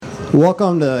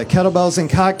Welcome to Kettlebells and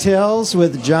Cocktails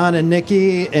with John and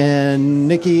Nikki. And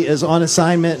Nikki is on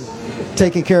assignment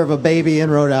taking care of a baby in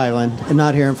Rhode Island and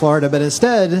not here in Florida, but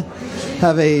instead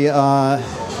have a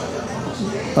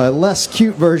less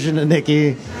cute version of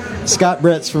Nikki, Scott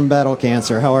Britz from Battle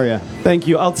Cancer. How are you? Thank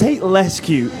you. I'll take less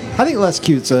cute. I think less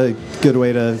cute's a good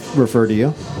way to refer to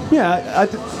you. Yeah,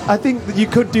 I think that you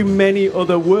could do many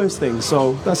other worse things,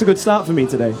 so that's a good start for me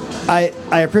today.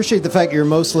 I appreciate the fact you're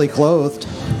mostly clothed.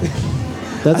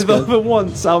 That's good. For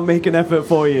once, I'll make an effort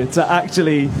for you to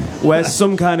actually wear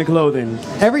some kind of clothing.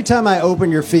 Every time I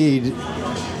open your feed,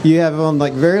 you have on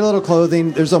like very little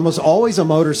clothing. There's almost always a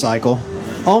motorcycle.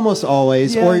 Almost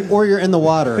always. Yeah. Or you're in the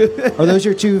water. Are those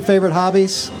your two favorite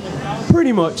hobbies?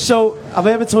 Pretty much. So, have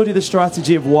I ever told you the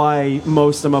strategy of why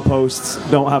most of my posts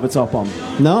don't have a top on?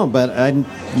 No, but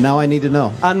now I need to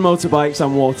know. And motorbikes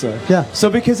and water. Yeah. So,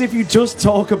 because if you just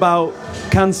talk about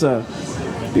cancer,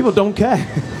 people don't care.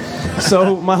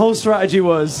 So, my whole strategy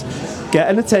was get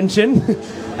an attention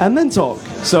and then talk.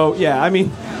 So, yeah, I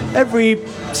mean, every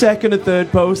second or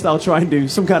third post, I'll try and do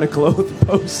some kind of clothes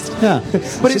post. Yeah.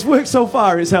 But it's worked so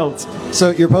far, it's helped.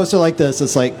 So, your posts are like this.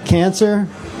 It's like cancer,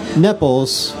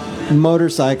 nipples,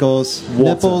 motorcycles, water.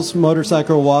 Nipples,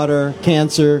 motorcycle, water,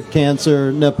 cancer,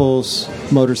 nipples,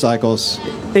 motorcycles.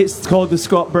 It's called the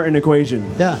Scott Burton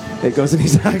equation. Yeah. It goes an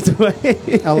exact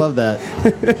way. I love that.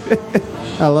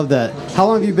 I love that. How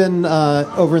long have you been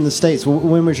over in the States?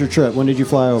 When was your trip? When did you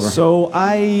fly over? So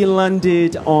I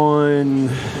landed on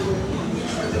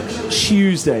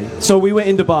Tuesday. So we were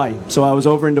in Dubai. So I was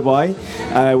over in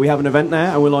Dubai. We have an event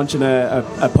there, and we're launching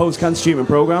a post-cancer treatment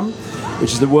program,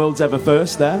 which is the world's ever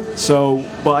first there. So,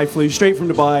 but I flew straight from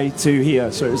Dubai to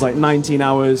here. So it was like 19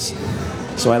 hours.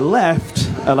 So I left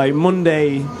at like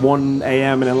Monday 1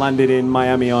 a.m. and I landed in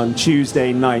Miami on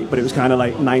Tuesday night. But it was kind of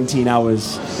like 19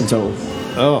 hours in total.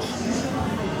 Oh.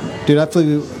 Dude, I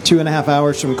flew 2.5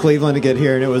 hours from Cleveland to get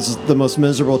here, and it was the most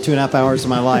miserable 2.5 hours of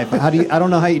my life. I don't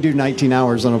know how you do 19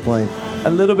 hours on a plane. A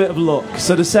little bit of luck.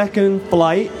 So the second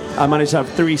flight, I managed to have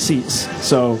 3 seats.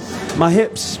 So my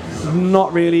hips,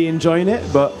 not really enjoying it,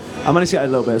 but I managed to get a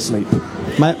little bit of sleep.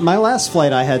 My last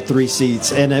flight, I had 3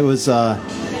 seats, and it was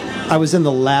I was in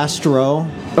the last row.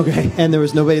 Okay. And there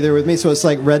was nobody there with me, so it's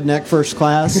like redneck first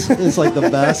class. It's like the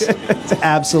best. It's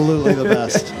absolutely the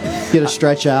best. You had to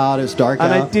stretch out. It was dark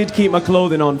out. And I did keep my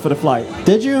clothing on for the flight.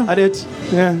 Did you? I did,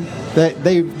 yeah.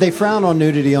 They frown on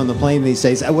nudity on the plane these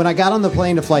days. When I got on the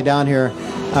plane to fly down here,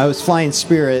 I was flying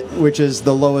Spirit, which is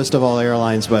the lowest of all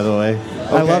airlines, by the way.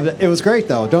 Okay. I loved it. It was great,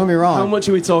 though. Don't get me wrong. How much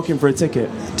are we talking for a ticket?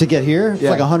 To get here? It's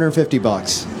yeah. like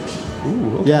 $150.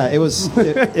 Ooh, okay. Yeah, it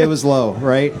was low,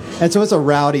 right? And so it's a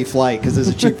rowdy flight because it's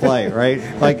a cheap flight, right?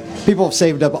 Like people have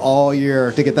saved up all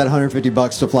year to get that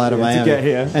 $150 to fly to Miami. To get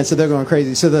here. And so they're going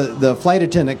crazy. So the flight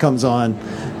attendant comes on,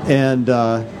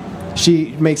 and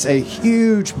she makes a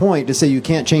huge point to say you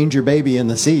can't change your baby in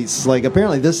the seats. Like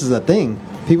apparently this is a thing.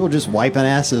 People just wiping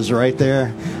asses right there.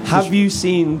 Have you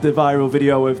seen the viral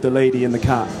video of the lady and the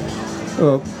cat?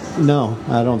 No,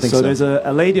 I don't think so. So there's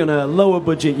a lady on a lower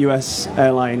budget US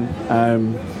airline,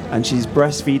 and she's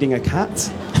breastfeeding a cat.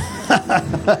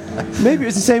 Maybe it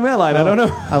was the same airline. I don't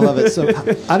know. I love it. So I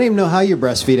don't even know how you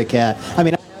breastfeed a cat. I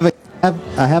mean,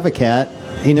 I have a cat.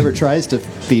 He never tries to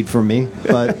feed from me,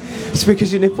 but it's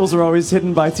because your nipples are always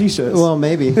hidden by t-shirts. Well,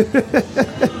 maybe.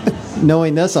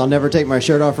 Knowing this, I'll never take my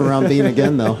shirt off around Bean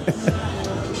again, though.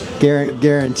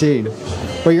 Guaranteed.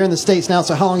 Well, you're in the States now,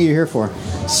 so how long are you here for?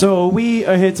 So we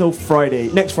are here till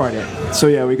next Friday. So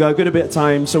yeah, we got a good bit of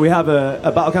time. So we have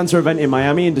a Battle Cancer event in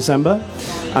Miami in December,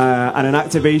 and an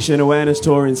activation awareness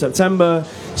tour in September.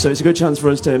 So it's a good chance for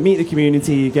us to meet the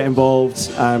community, get involved,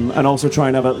 and also try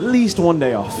and have at least one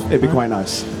day off. It'd be quite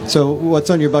nice. So what's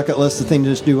on your bucket list, the thing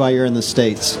to do while you're in the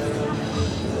States?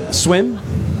 Swim.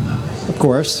 Of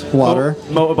course. Water.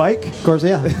 Motorbike. Of course,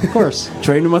 yeah. Of course.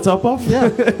 Train with my top off. Yeah.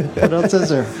 What else is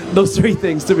there? Those 3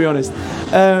 things, to be honest.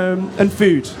 And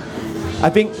food. I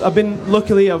think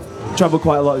luckily I've traveled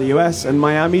quite a lot of the US, and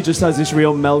Miami just has this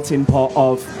real melting pot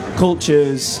of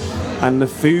cultures, and the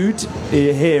food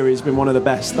here has been one of the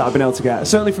best that I've been able to get.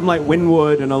 Certainly from like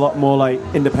Wynwood and a lot more like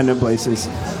independent places.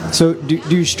 So do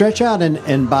you stretch out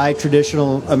and buy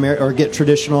traditional or get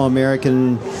traditional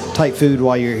American type food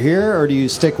while you're here, or do you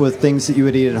stick with things that you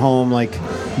would eat at home like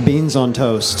beans on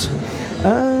toast?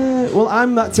 Well,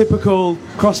 I'm that typical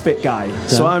CrossFit guy,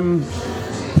 so I'm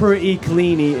pretty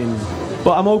clean eating,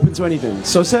 but I'm open to anything.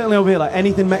 So certainly over here, like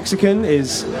anything Mexican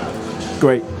is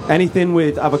great. Anything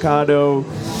with avocado,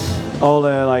 all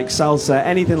the like salsa,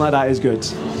 anything like that is good.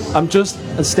 I'm just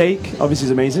a steak, obviously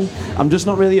is amazing. I'm just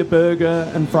not really a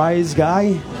burger and fries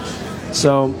guy.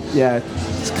 So yeah,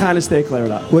 Just kind of stay clear of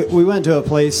that. We went to a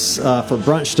place for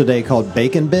brunch today called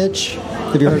Bacon Bitch.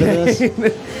 Have you heard of this?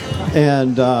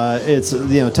 And it's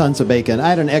tons of bacon. I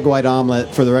had an egg white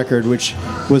omelet, for the record, which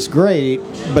was great,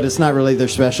 but it's not really their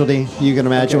specialty. You can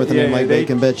imagine with a name like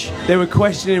Bacon Bitch. They were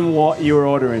questioning what you were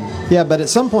ordering. Yeah, but at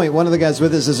some point, one of the guys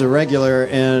with us is a regular,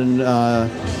 and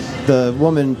the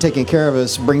woman taking care of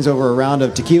us brings over a round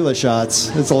of tequila shots.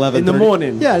 It's 11:30 in the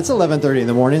morning. Yeah, it's 11:30 in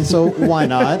the morning. So why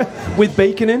not? With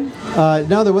bacon in?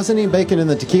 No, there wasn't any bacon in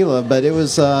the tequila, but it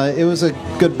was a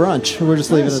good brunch. We'll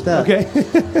just leave it at that. Okay.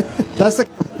 That's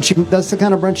the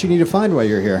kind of brunch you need to find while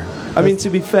you're here. I mean,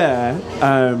 to be fair,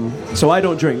 so I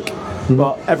don't drink,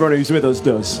 but everyone who's with us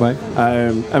does. Right.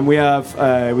 And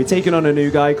we've taken on a new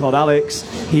guy called Alex.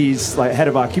 He's like head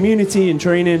of our community and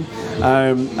training,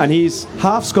 and he's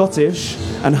half Scottish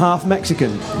and half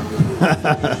Mexican.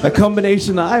 A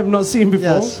combination that I have not seen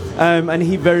before. Yes. And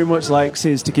he very much likes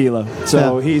his tequila.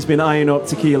 So he's been eyeing up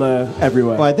tequila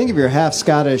everywhere. Well, I think if you're half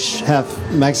Scottish, half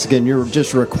Mexican, you're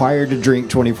just required to drink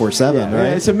 24/7, right?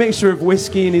 Yeah, it's a mixture of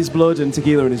whiskey in his blood and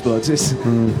tequila in his blood.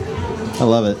 I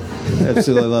love it.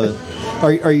 Absolutely love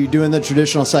it. Are you doing the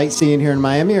traditional sightseeing here in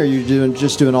Miami, or are you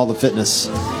just doing all the fitness?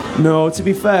 No, to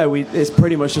be fair, it's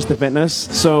pretty much just the fitness.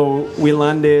 So we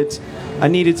landed. I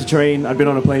needed to train. I'd been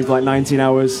on a plane for like 19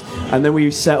 hours, and then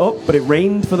we set up, but it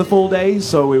rained for the full day,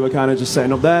 so we were kind of just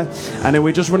setting up there. And then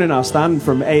we're just running our stand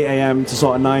from 8 a.m. to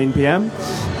sort of 9 p.m.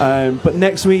 But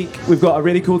next week, we've got a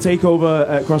really cool takeover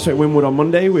at CrossFit Wynwood on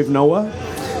Monday with Noah.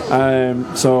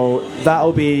 So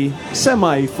that'll be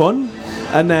semi-fun,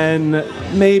 and then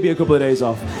maybe a couple of days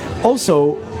off.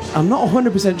 Also, I'm not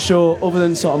 100% sure, other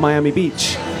than sort of Miami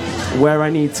Beach, where I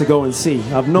need to go and see.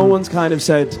 No one's kind of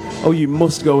said, oh, you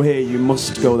must go here, you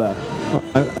must go there.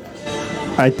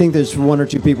 I think there's one or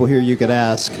two people here you could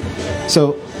ask.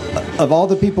 So, of all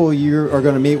the people you are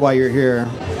going to meet while you're here,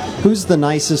 who's the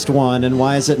nicest one, and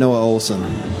why is it Noah Olson?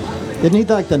 Isn't he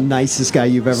like the nicest guy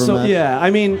you've ever met? Yeah,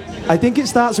 I mean, I think it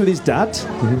starts with his dad.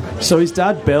 So his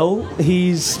dad, Bill,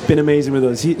 he's been amazing with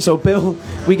us.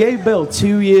 We gave Bill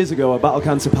 2 years ago a Battle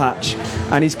Cancer patch,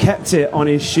 and he's kept it on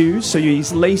his shoes. So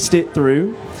he's laced it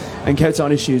through and kept it on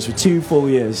his shoes for 2 full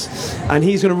years. And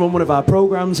he's going to run one of our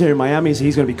programs here in Miami, so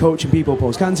he's going to be coaching people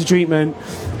post-cancer treatment.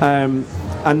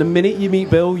 And the minute you meet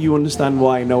Bill, you understand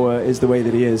why Noah is the way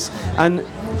that he is. And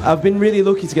I've been really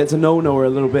lucky to get to know Noah a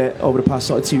little bit over the past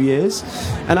sort of 2 years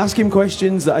and ask him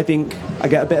questions that I think I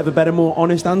get a bit of a better, more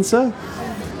honest answer.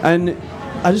 And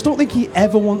I just don't think he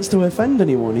ever wants to offend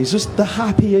anyone. He's just the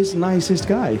happiest, nicest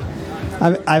guy.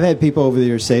 I've had people over the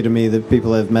years say to me that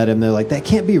people have met him, they're like, that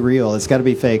can't be real, it's got to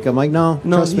be fake. I'm like, no,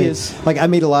 trust me. Like, I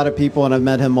meet a lot of people, and I've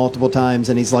met him multiple times,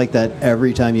 and he's like that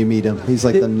every time you meet him. He's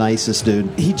like the nicest dude.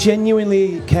 He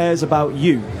genuinely cares about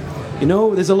you. You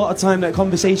know, there's a lot of time that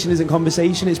conversation isn't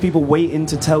conversation, it's people waiting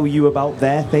to tell you about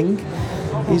their thing.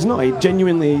 He's not. He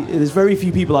genuinely, there's very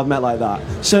few people I've met like that.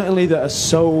 Certainly that are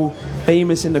so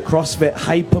famous in the CrossFit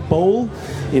hyper bowl,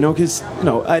 because,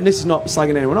 and this is not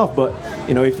slagging anyone off, but,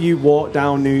 if you walk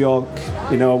down New York,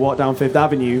 walk down Fifth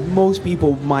Avenue, most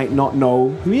people might not know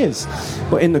who he is.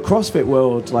 But in the CrossFit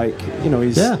world,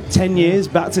 he's 10 years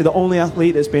back to the only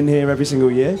athlete that's been here every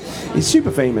single year. He's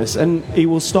super famous, and he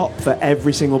will stop for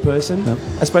every single person,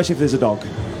 especially if there's a dog.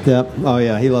 Yep. Oh,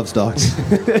 yeah. He loves dogs.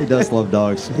 He does love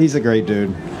dogs. He's a great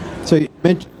dude. So you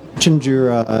mentioned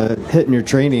you're hitting your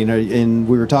training, and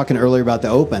we were talking earlier about the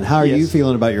Open. How are you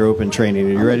feeling about your Open training?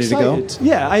 Are you ready excited to go?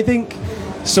 Yeah, I think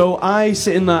so. I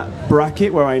sit in that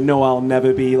bracket where I know I'll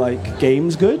never be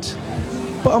games good,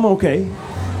 but I'm okay.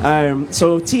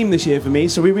 So team this year for me.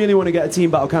 So we really want to get a team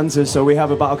Battle Cancer. So we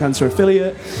have a Battle Cancer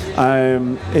affiliate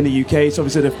in the UK. So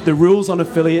obviously the rules on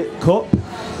affiliate cup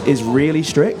is really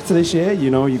strict this year.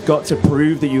 You've got to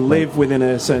prove that you live within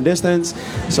a certain distance.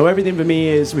 So everything for me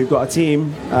is we've got a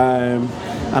team, and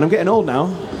I'm getting old now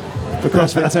for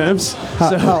CrossFit terms.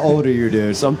 How old are you,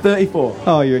 dude? So I'm 34.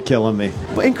 Oh, you're killing me.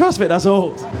 But in CrossFit, that's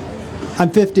old. I'm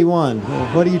 51.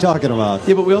 What are you talking about?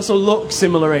 Yeah, but we also look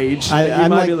similar age. You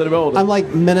might be a little bit older.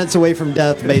 I'm minutes away from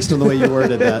death based on the way you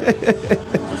worded that.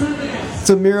 It's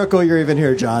a miracle you're even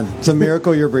here, John. It's a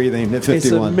miracle you're breathing at 51.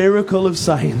 It's a miracle of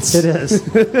science. It is.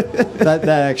 That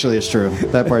actually is true.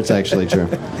 That part's actually true.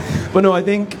 But no, I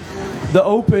think the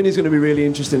Open is going to be really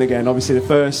interesting again. Obviously, the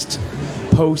first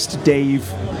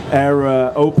post-Dave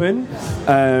era Open.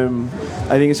 I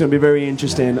think it's going to be very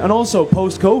interesting. And also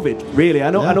post-COVID, really. I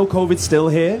know COVID's still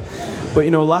here. But,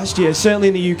 last year, certainly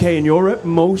in the UK and Europe,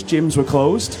 most gyms were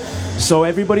closed. So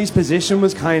everybody's position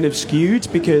was kind of skewed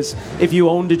because if you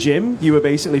owned a gym, you were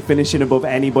basically finishing above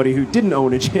anybody who didn't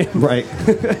own a gym. Right.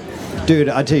 Dude,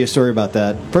 I'll tell you a story about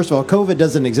that. First of all, COVID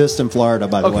doesn't exist in Florida,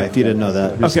 by the way, if you didn't know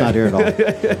that. It's not here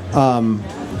at all.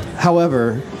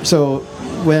 However, so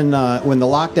when the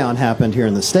lockdown happened here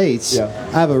in the States, I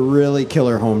have a really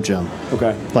killer home gym.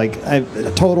 Okay. Like,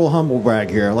 a total humble brag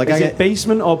here. Like, Is it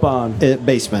basement or barn?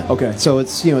 Basement. Okay. So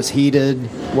it's, it's heated.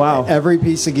 Wow. Every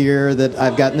piece of gear that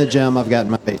I've got in the gym, I've got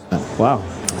in my basement. Wow.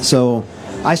 So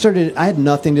I had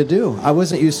nothing to do. I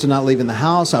wasn't used to not leaving the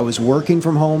house. I was working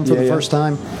from home for the first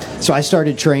time. So I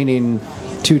started training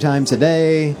 2 times a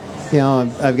day.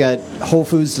 I've got Whole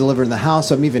Foods delivered in the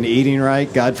house. I'm even eating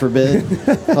right, God forbid.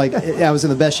 Like, I was in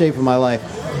the best shape of my life.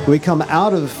 We come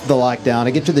out of the lockdown.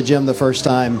 I get to the gym the first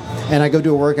time, and I go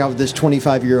do a workout with this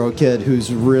 25-year-old kid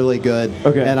who's really good,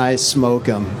 and I smoke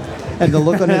him. And the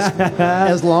look on his,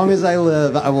 as long as I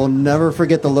live, I will never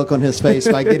forget the look on his face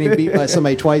by getting beat by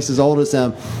somebody twice as old as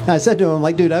him. And I said to him,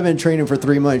 like, dude, I've been training for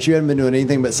 3 months. You haven't been doing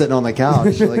anything but sitting on the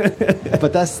couch. Like,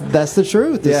 but that's the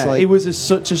truth. Yeah, it was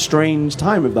such a strange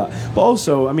time of that. But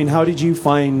also, I mean, how did you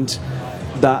find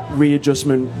that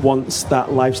readjustment once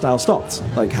that lifestyle stopped?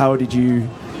 Like, how did you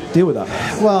deal with that?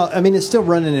 Well, I mean, it's still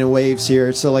running in waves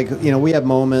here. So, like, we have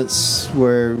moments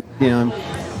where,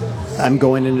 I'm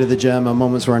going into the gym on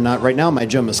moments where I'm not. Right now, my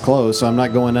gym is closed, so I'm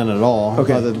not going in at all.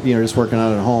 Okay. Other, just working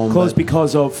out at home. Closed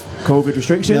because of COVID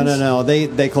restrictions? No.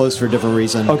 They closed for a different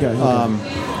reason. Okay.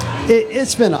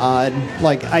 It's been odd.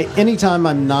 Like, anytime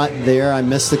I'm not there, I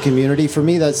miss the community. For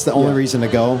me, that's the only reason to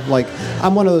go. Like,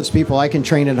 I'm one of those people. I can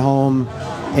train at home,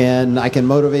 and I can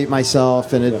motivate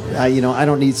myself, and I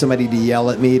don't need somebody to yell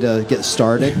at me to get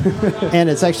started. And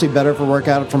it's actually better for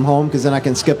workout from home because then I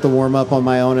can skip the warm up on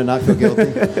my own and not feel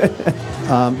guilty.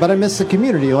 But I miss the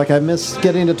community. Like, I miss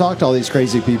getting to talk to all these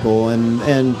crazy people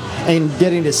and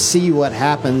getting to see what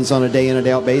happens on a day in and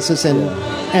day out basis.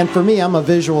 And for me, I'm a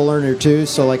visual learner too.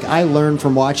 So, like, I learn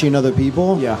from watching other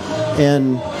people. Yeah.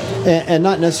 And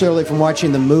not necessarily from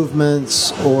watching the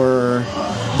movements or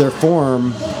their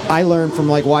form. I learn from,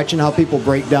 like, watching how people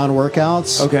break down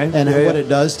workouts and what it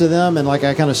does to them, and, like,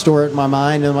 I kind of store it in my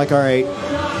mind, and I'm like, all right,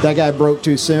 that guy broke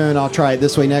too soon, I'll try it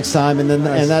this way next time, and then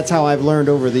and that's how I've learned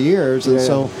over the years. And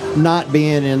so not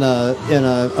being in a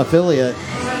affiliate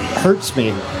hurts me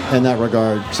in that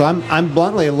regard. So I'm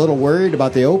bluntly a little worried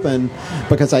about the Open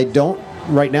because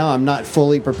right now I'm not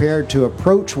fully prepared to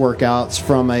approach workouts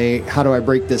from a how do I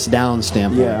break this down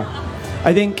standpoint. Yeah,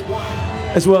 I think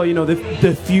as well,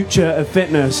 the future of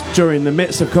fitness during the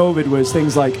midst of COVID was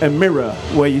things like a mirror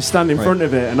where you stand in front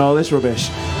of it and all this rubbish.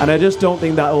 And I just don't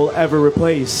think that will ever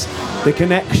replace the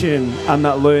connection and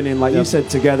that learning, like you said,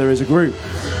 together as a group.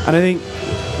 And I think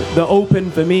the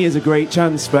Open for me is a great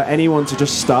chance for anyone to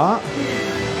just start.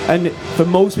 And for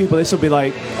most people, this will be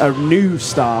like a new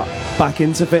start back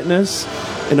into fitness.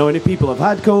 And if people have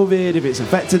had COVID, if it's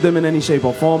affected them in any shape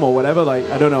or form or whatever, like,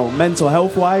 I don't know, mental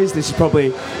health wise, this is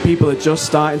probably people are just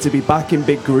starting to be back in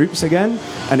big groups again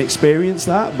and experience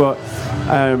that. But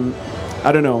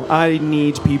I don't know, I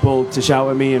need people to shout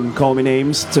at me and call me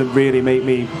names to really make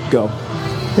me go.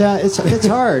 Yeah, it's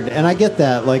hard, and I get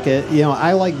that. Like,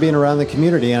 I like being around the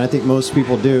community, and I think most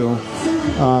people do.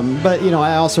 But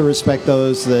I also respect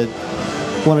those that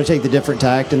want to take the different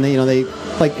tact, and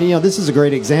this is a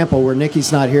great example where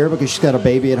Nikki's not here because she's got a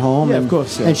baby at home, of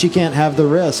course, and she can't have the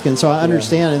risk, and so I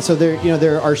understand. And so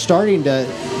there are starting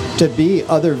to be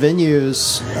other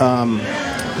venues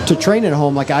to train at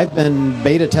home. Like, I've been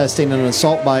beta testing an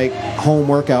assault bike home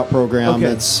workout program.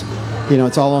 It's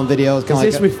it's all on video. It's is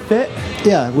this with Fit?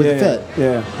 Yeah, with Fit.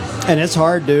 Yeah. And it's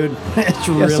hard, dude. It's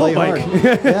really hard.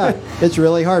 Yeah, it's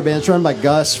really hard, man. It's run by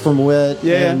Gus from WIT.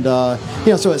 Yeah. And,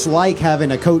 so it's like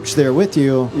having a coach there with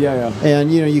you. Yeah.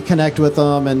 And, you connect with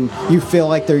them, and you feel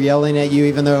like they're yelling at you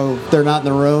even though they're not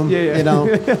in the room.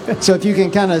 Yeah. So if you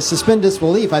can kind of suspend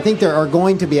disbelief, I think there are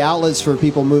going to be outlets for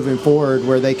people moving forward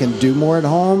where they can do more at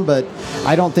home, but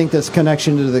I don't think this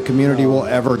connection to the community will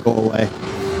ever go away.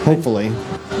 Hopefully.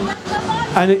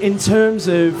 And in terms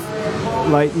of,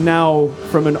 like, now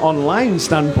from an online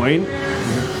standpoint,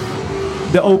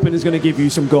 the Open is going to give you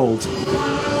some gold.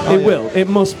 It will. It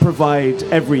must provide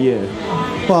every year.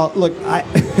 Well, look,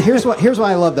 here's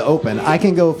why I love the Open. I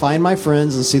can go find my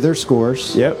friends and see their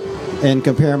scores. Yep. And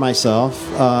compare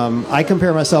myself. I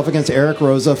compare myself against Eric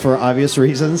Rosa for obvious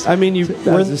reasons. I mean,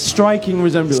 there's a striking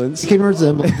resemblance. We're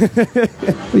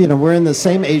in the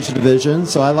same age division,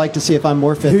 so I like to see if I'm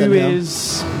more fit than him.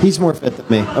 He's more fit than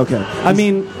me. Okay. I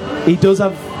mean, he does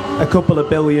have a couple of $1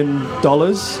 billion.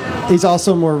 He's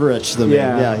also more rich than me.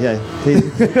 Yeah.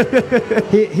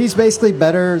 He's basically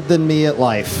better than me at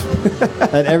life.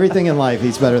 At everything in life,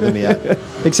 he's better than me at.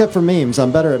 Except for memes.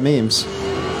 I'm better at memes.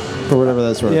 for whatever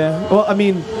that's worth. Yeah. Well, I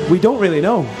mean, we don't really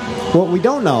know. Well, we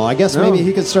don't know. I guess maybe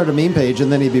he could start a meme page and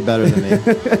then he'd be better than me.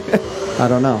 I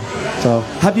don't know. So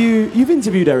You've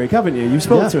interviewed Eric, haven't you? You've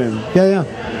spoken to him. Yeah.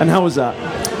 And how was that?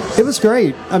 It was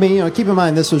great. I mean, keep in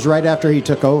mind this was right after he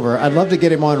took over. I'd love to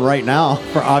get him on right now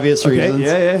for obvious reasons.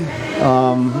 Yeah.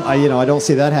 I don't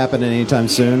see that happening anytime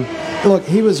soon. Look,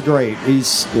 he was great.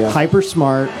 He's hyper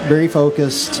smart, very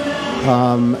focused.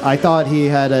 I thought he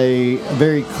had a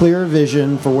very clear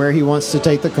vision for where he wants to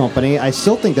take the company. I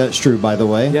still think that's true, by the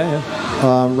way.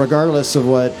 Yeah. Regardless of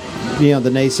what the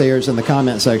naysayers in the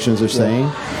comment sections are saying.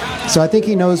 So I think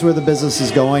he knows where the business is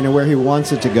going and where he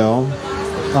wants it to go.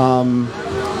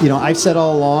 I've said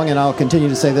all along, and I'll continue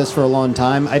to say this for a long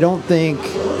time, I don't think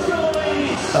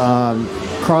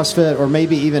CrossFit or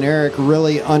maybe even Eric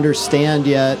really understand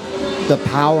yet the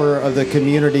power of the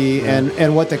community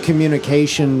and what the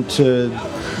communication to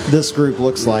this group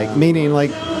looks like. Meaning,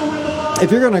 like,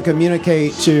 if you're going to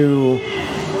communicate to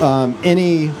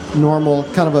any normal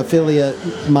kind of affiliate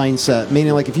mindset,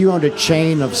 meaning like if you owned a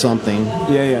chain of something,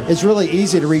 it's really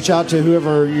easy to reach out to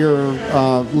whoever you're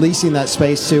leasing that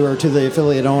space to or to the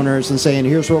affiliate owners and saying,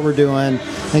 here's what we're doing,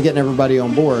 and getting everybody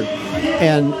on board.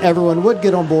 And everyone would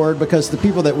get on board because the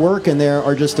people that work in there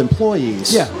are just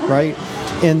employees, right?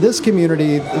 In this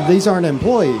community, these aren't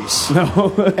employees.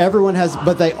 No. Everyone has,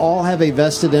 but they all have a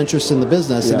vested interest in the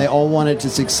business, and they all want it to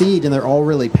succeed, and they're all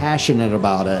really passionate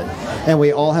about it. And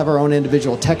we all have our own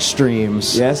individual text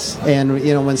streams. Yes. And,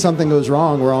 when something goes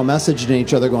wrong, we're all messaging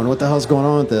each other going, what the hell's going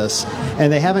on with this?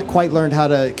 And they haven't quite learned how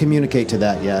to communicate to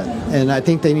that yet. And I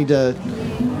think they need to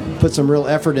put some real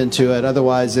effort into it.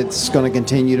 Otherwise, it's going to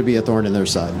continue to be a thorn in their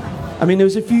side. I mean,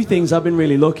 there's a few things. I've been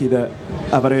really lucky that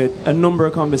I've had a number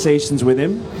of conversations with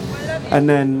him. And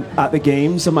then at the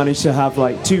games, I managed to have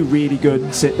like 2 really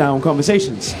good sit-down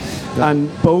conversations.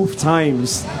 And both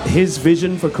times, his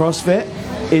vision for CrossFit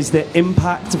is the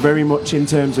impact very much in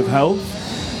terms of health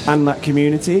and that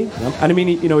community. And I mean,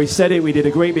 he said it, we did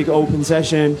a great big open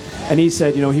session, and he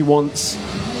said, he wants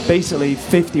basically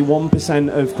 51%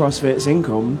 of CrossFit's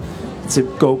income to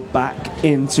go back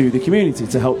into the community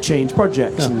to help change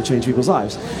projects and change people's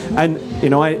lives. And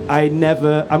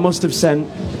I must have sent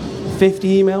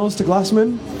 50 emails to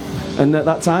Glassman, and at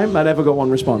that time I never got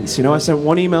one response. I sent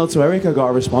one email to Eric, I got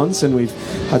a response, and we've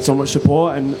had so much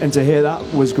support, and to hear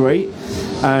that was great.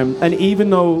 And even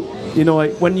though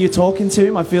when you're talking to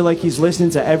him, I feel like he's listening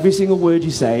to every single word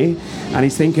you say, and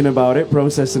he's thinking about it,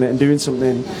 processing it, and doing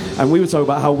something. And we were talking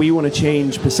about how we want to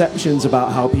change perceptions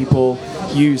about how people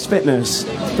use fitness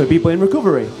for people in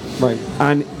recovery. Right.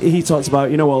 And he talked about,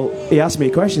 he asked me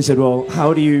a question, he said, well,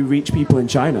 how do you reach people in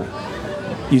China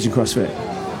using CrossFit?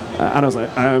 And I was like,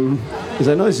 he's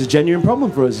like, no, this is a genuine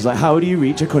problem for us. It's like, how do you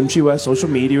reach a country where social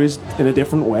media is in a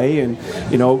different way? And,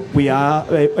 we are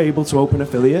able to open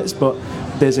affiliates, but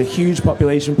there's a huge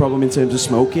population problem in terms of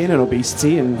smoking and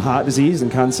obesity and heart disease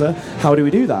and cancer. How do we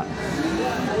do that?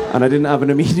 And I didn't have an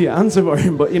immediate answer for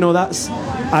him, but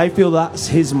I feel that's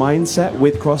his mindset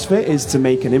with CrossFit, is to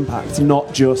make an impact,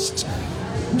 not just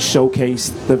showcase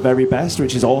the very best,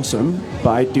 which is awesome,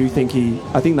 but I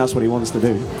think that's what he wants to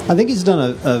do. I think he's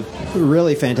done a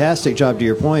really fantastic job, to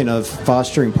your point, of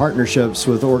fostering partnerships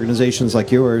with organizations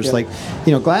like yours. Like,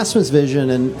 Glassman's vision,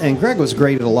 and Greg was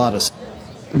great at a lot of stuff.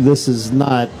 This is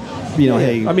not,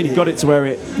 hey... I mean, he got it to where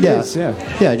it is,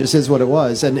 it just is what it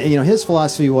was. And, his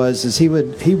philosophy was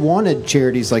he wanted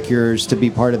charities like yours to be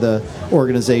part of the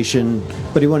organization,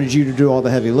 but he wanted you to do all the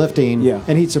heavy lifting,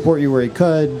 and he'd support you where he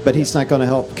could, but he's not going to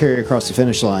help carry across the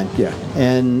finish line. Yeah.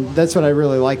 And that's what I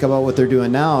really like about what they're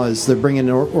doing now, is they're bringing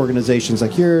in organizations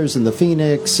like yours and the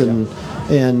Phoenix and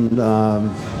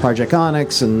Project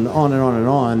Onyx and on and on and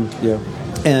on. Yeah.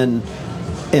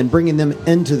 And bringing them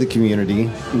into the community,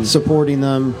 supporting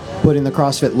them, putting the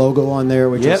CrossFit logo on there,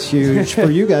 which is huge for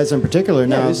you guys in particular.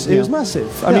 Now, it was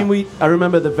massive. I mean, I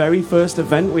remember the very first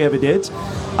event we ever did,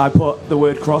 I put the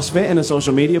word CrossFit in a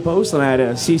social media post, and I had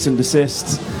a cease and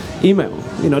desist email.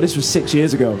 This was 6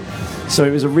 years ago. So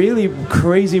it was a really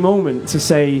crazy moment to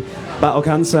say Battle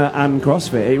Cancer and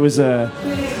CrossFit. It was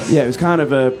it was kind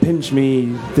of a pinch me.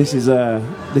 This is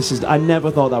I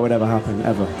never thought that would ever happen,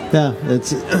 ever. Yeah,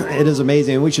 it is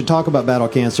amazing. And we should talk about Battle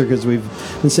Cancer, because we've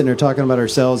been sitting here talking about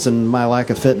ourselves and my lack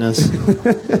of fitness.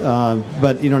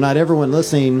 But not everyone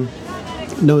listening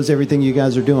knows everything you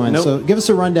guys are doing. Nope. So give us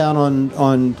a rundown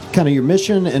on kind of your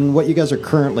mission and what you guys are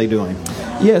currently doing.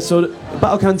 Yeah, so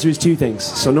Battle Cancer is 2 things.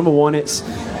 So number 1, it's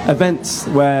events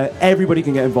where everybody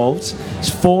can get involved.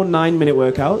 It's 4 9-minute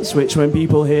workouts, which when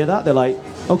people hear that, they're like,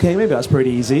 okay, maybe that's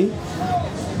pretty easy.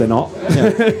 they're not. Yeah,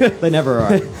 they never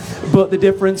are. But the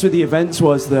difference with the events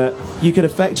was that you could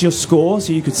affect your score,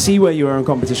 so you could see where you were in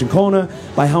competition corner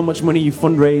by how much money you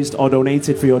fundraised or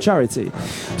donated for your charity.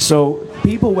 So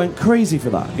people went crazy for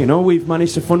that. You know, we've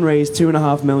managed to fundraise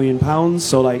 £2.5 million,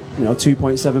 so like, you know,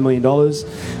 $2.7 million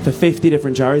for 50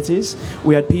 different charities.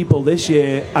 We had people this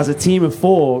year, as a team of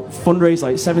 4, fundraise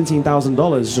like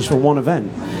 $17,000 just for one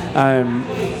event.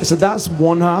 So that's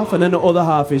one half, and then the other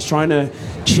half is trying to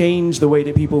change the way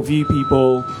that people view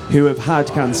people who have had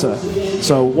cancer.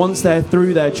 So once they're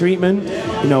through their treatment,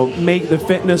 you know, make the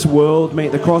fitness world,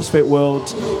 make the CrossFit world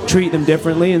treat them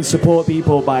differently and support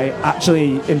people by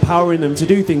actually empowering them to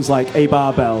do things like a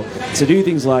barbell, to do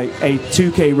things like a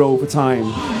 2K row for time.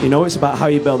 You know, it's about how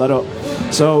you build that up.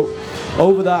 So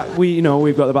over that, we've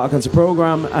got the Battle Cancer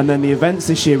program, and then the events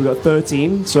this year, we've got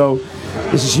 13. So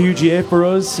this is a huge year for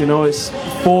us. You know, it's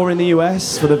 4 in the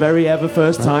US for the very ever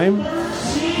first time.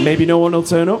 Maybe no one will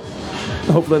turn up.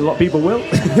 Hopefully a lot of people will.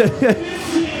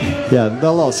 Yeah,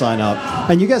 they'll all sign up.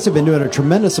 And you guys have been doing a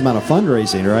tremendous amount of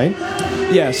fundraising, right?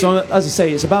 Yeah, so as I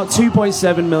say, it's about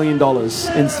 $2.7 million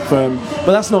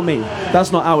but that's not me.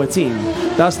 That's not our team.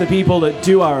 That's the people that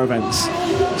do our events.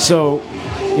 So,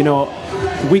 you know,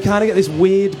 we kind of get this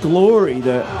weird glory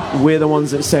that we're the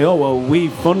ones that say, oh, well,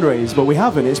 we've fundraised, but we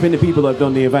haven't. It's been the people that have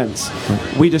done the events.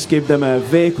 We just give them a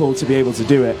vehicle to be able to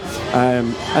do it.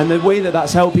 And the way that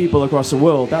that's helped people across the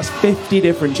world, that's 50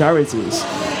 different charities.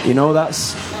 You know,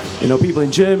 that's, you know, people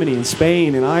in Germany, in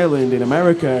Spain, in Ireland, in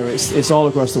America, it's all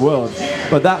across the world.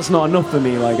 But that's not enough for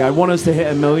me. Like, I want us to hit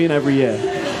 1 million every year.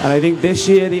 And I think this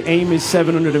year the aim is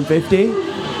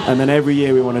 750. And then every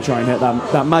year we want to try and hit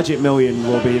that magic million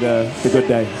will be the good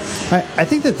day. I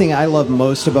think the thing I love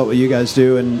most about what you guys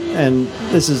do, and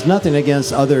this is nothing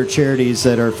against other charities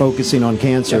that are focusing on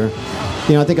cancer. Yep.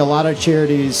 You know, I think a lot of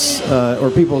charities, or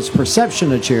people's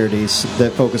perception of charities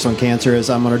that focus on cancer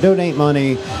is, I'm going to donate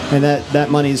money, and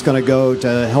that money is going to go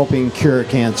to helping cure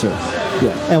cancer.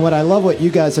 Yeah. And what I love what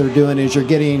you guys are doing is you're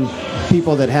getting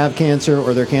people that have cancer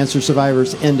or they're cancer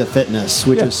survivors into fitness,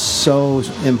 which is so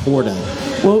important.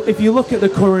 Well, if you look at the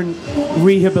current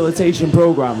rehabilitation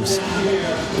programs,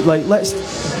 like,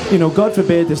 God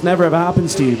forbid this never ever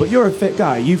happens to you, but you're a fit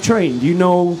guy, you've trained, you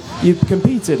know, you've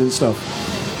competed and stuff.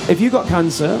 If you got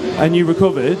cancer and you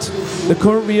recovered, the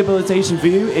current rehabilitation for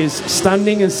you is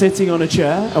standing and sitting on a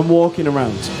chair and walking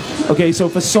around. Okay, so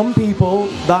for some people,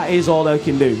 that is all they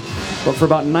can do. But for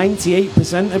about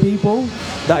 98% of people,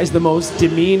 that is the most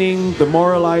demeaning,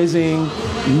 demoralizing,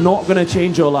 not going to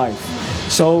change your life.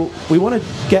 So we want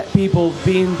to get people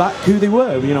being back who they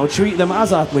were, you know, treat them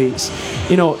as athletes.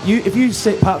 You know, if you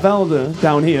sit Pat Velder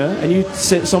down here and you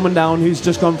sit someone down who's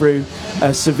just gone through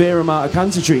a severe amount of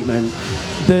cancer treatment,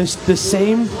 there's the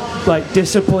same, like,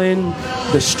 discipline,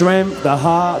 the strength, the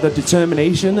heart, the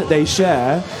determination that they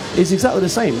share is exactly the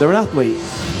same. They're an athlete.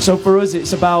 So for us,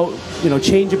 it's about, you know,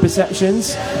 changing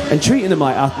perceptions and treating them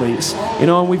like athletes. You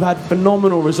know, and we've had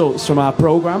phenomenal results from our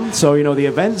program. So, you know, the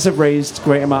events have raised a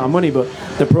great amount of money, but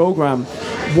the program,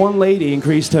 one lady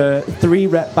increased her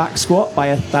 3-rep back squat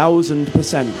by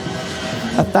 1,000%.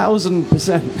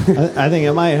 1,000%. I think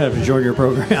I might have to join your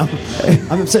program.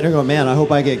 I'm sitting there going, man, I hope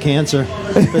I get cancer.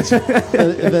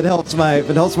 If it helps my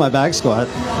back squat,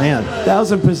 man,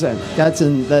 1,000%.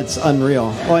 That's unreal.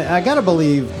 Well, I gotta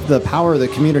believe the power of the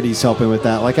community is helping with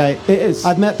that. Like it is.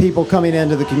 I've met people coming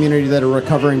into the community that are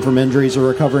recovering from injuries or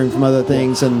recovering from other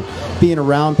things, and being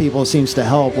around people seems to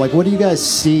help. Like, what do you guys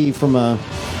see from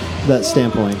that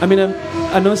standpoint? I mean,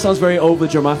 I know it sounds very over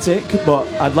dramatic, but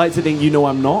I'd like to think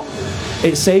I'm not.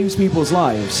 It saves people's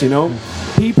lives, you know.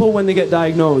 People, when they get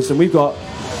diagnosed, and we've got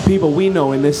people we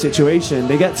know in this situation,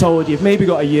 they get told you've maybe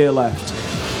got a year left,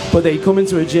 but they come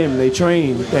into a gym, they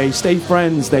train, they stay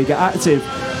friends, they get active.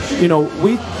 You know,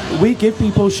 we give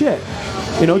people shit.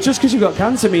 You know, just because you've got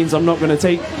cancer means I'm not going to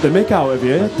take the mick out of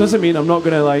you. It doesn't mean I'm not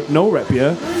going to, like, no-rep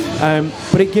you.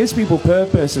 But it gives people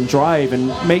purpose and drive and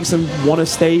makes them want to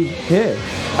stay here.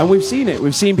 And we've seen it.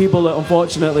 We've seen people that,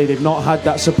 unfortunately, they've not had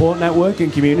that support network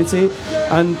and community,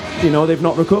 and, you know, they've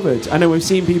not recovered. And then we've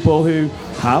seen people who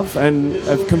have and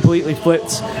have completely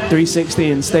flipped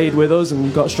 360 and stayed with us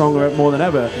and got stronger more than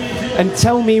ever. And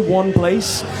tell me one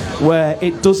place where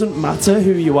it doesn't matter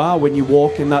who you are when you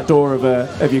walk in that door of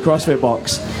your CrossFit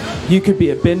box. You could be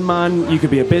a bin man, you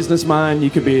could be a businessman, you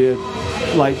could be a,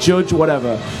 like, judge,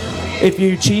 whatever. If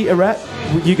you cheat a rep,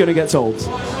 you're going to get told.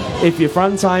 If your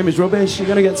Fran time is rubbish, you're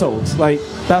going to get told. Like,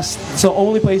 that's the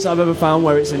only place I've ever found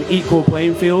where it's an equal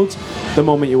playing field the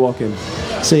moment you walk in.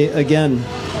 See, again,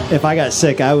 if I got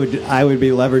sick, I would be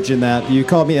leveraging that. You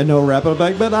call me a no rep, I'm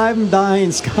like, but I'm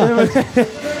dying, Scott.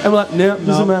 I'm like, no,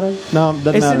 doesn't matter. No,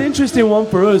 doesn't it's matter. an interesting one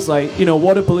for us. Like, you know,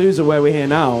 Wodapalooza, where we're here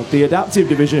now, the adaptive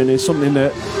division is something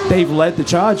that they've led the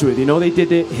charge with. You know, they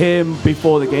did it here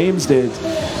before the games did.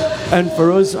 And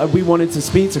for us, we wanted to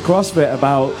speak to CrossFit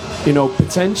about, you know,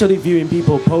 potentially viewing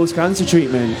people post-cancer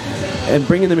treatment and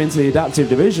bringing them into the adaptive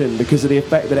division because of the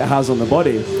effect that it has on the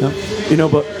body. Yep. You know,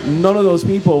 but none of those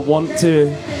people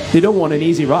they don't want an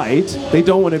easy ride. They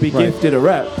don't want to be gifted a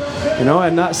rep. You know,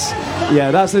 and that's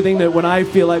the thing that when I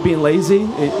feel like being lazy,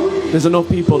 there's enough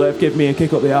people that have given me a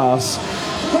kick up the arse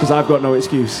because I've got no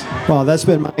excuse. Well, that's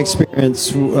been my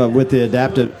experience with the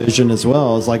adaptive vision as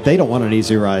well. It's like they don't want an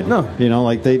easy ride. No. You know,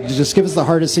 like they just give us the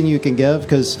hardest thing you can give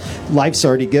because life's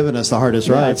already given us the hardest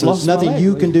ride. So there's nothing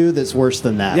you can do that's worse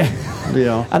than that. Yeah. You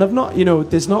know? And I've not, you know,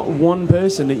 there's not one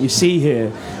person that you see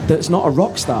here that's not a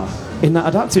rock star in that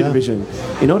adaptive division.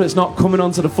 You know, that's not coming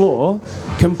onto the floor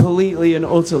completely and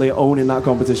utterly owning that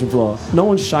competition floor. No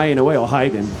one's shying away or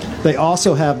hiding. They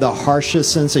also have the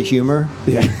harshest sense of humor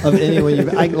of anyone.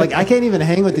 I can't even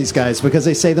hang with these guys because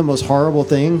they say the most horrible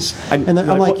things. And then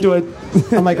I'm like,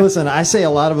 I'm like, listen, I say a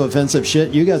lot of offensive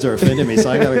shit. You guys are offending me, so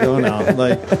I gotta go now.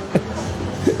 Like,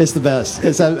 it's the best.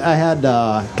 I had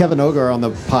Kevin Ogar on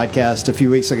the podcast a few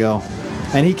weeks ago.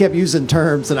 And he kept using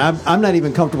terms, and I'm not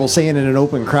even comfortable saying in an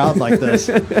open crowd like this.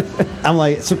 I'm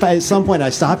like, so at some point I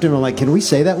stopped him. I'm like, can we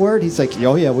say that word? He's like,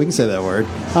 oh yeah, we can say that word.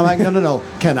 I'm like, no.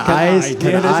 Can I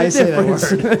say that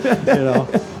word? You know?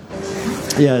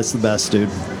 Yeah, it's the best, dude.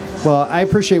 Well, I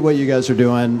appreciate what you guys are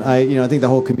doing. I think the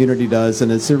whole community does,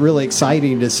 and it's really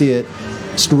exciting to see it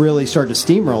really start to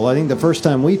steamroll. I think the first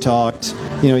time we talked,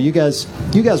 you guys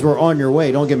were on your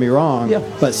way, don't get me wrong. Yeah.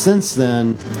 But since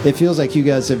then, it feels like you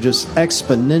guys have just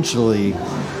exponentially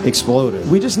exploded.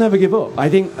 We just never give up. I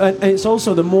think it's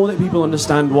also the more that people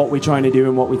understand what we're trying to do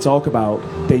and what we talk about,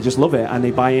 they just love it and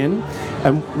they buy in.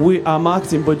 And our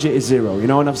marketing budget is zero,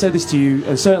 and I've said this to you,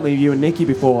 and certainly you and Nikki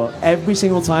before, every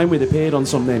single time we've appeared on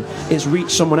something, it's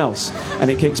reached someone else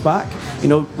and it kicks back.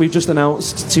 We've just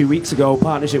announced 2 weeks ago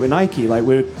partnership with Nike. Like,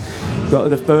 we've got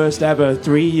the first ever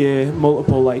 3-year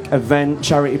multiple event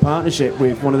charity partnership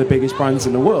with one of the biggest brands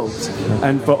in the world.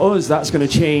 And for us, that's going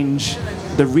to change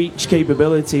the reach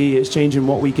capability. It's changing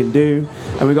what we can do.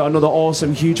 And we've got another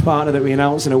awesome huge partner that we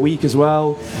announced in a week as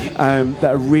well, that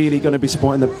are really going to be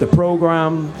supporting the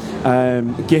program.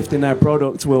 Gifting their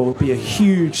product will be a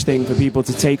huge thing for people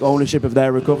to take ownership of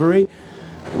their recovery.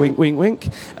 Wink, wink, wink.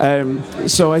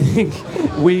 So I think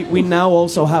we now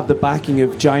also have the backing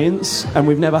of giants, and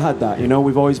we've never had that.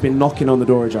 We've always been knocking on the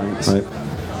door of giants. Right.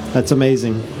 That's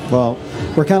amazing. Well,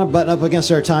 we're kind of butting up against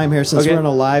our time here since we're on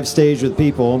a live stage with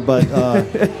people. But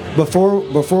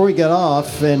before we get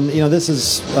off, and this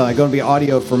is going to be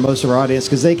audio for most of our audience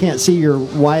because they can't see your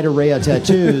wide array of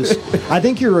tattoos. I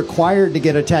think you're required to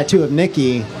get a tattoo of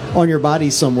Nikki on your body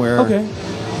somewhere. Okay.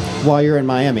 While you're in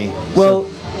Miami. Well,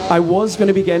 I was going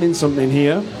to be getting something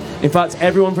here. In fact,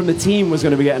 everyone from the team was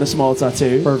going to be getting a small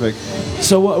tattoo. Perfect.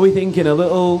 So what are we thinking? A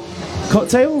little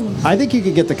cocktail? I think you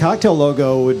could get the cocktail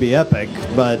logo. Would be epic.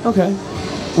 But okay.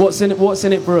 What's in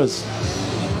it for us?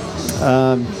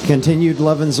 Continued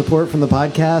love and support from the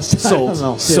podcast.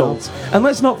 Sold. And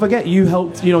let's not forget, you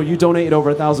helped. You donated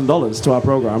over $1,000 to our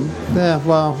program. Yeah.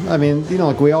 Well, I mean,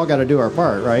 we all got to do our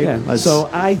part, right? Yeah. So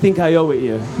I think I owe it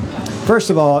you.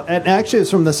 First of all, and actually it's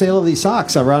from the sale of these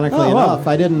socks, ironically enough.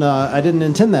 Wow. I didn't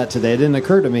intend that today. It didn't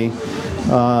occur to me.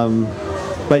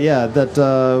 But yeah, that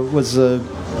was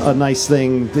a nice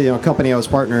thing. A company I was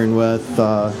partnering with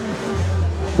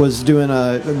was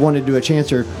wanted to do a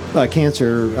cancer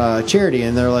charity,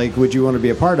 and they're like, would you want to be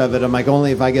a part of it? I'm like,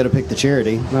 only if I get to pick the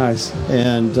charity. Nice.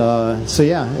 And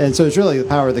so it's really the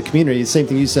power of the community. Same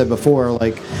thing you said before.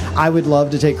 Like, I would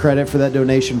love to take credit for that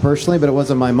donation personally, but it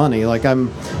wasn't my money. Like,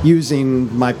 I'm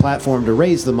using my platform to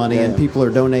raise the money, and people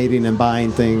are donating and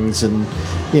buying things. And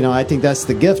I think that's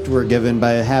the gift we're given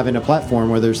by having a platform,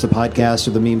 whether it's the podcast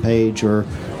or the meme page or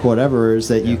whatever, is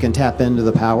that you can tap into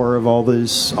the power of all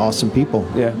those awesome people.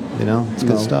 Yeah. It's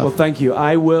good stuff. Well, thank you.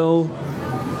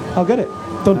 I'll get it.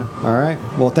 Done. All right.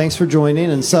 Well, thanks for joining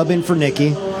and subbing for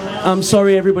Nikki. I'm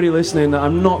sorry, everybody listening.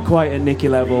 I'm not quite at Nikki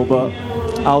level, but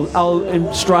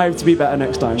I'll strive to be better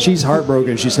next time. She's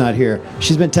heartbroken she's not here.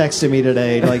 She's been texting me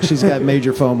today like she's got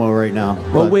major FOMO right now.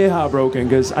 Well, we're heartbroken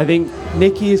because I think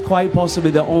Nikki is quite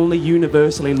possibly the only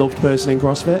universally loved person in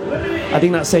CrossFit. I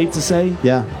think that's safe to say.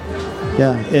 Yeah.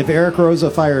 If Eric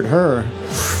Rosa fired her,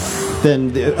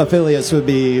 then the affiliates would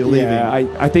be leaving. Yeah,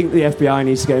 I think the FBI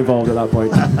needs to get involved at that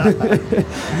point.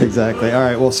 Exactly. All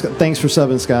right. Well, thanks for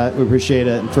subbing, Scott. We appreciate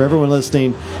it. And for everyone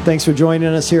listening, thanks for joining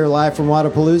us here live from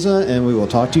Wadapalooza, and we will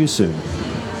talk to you soon.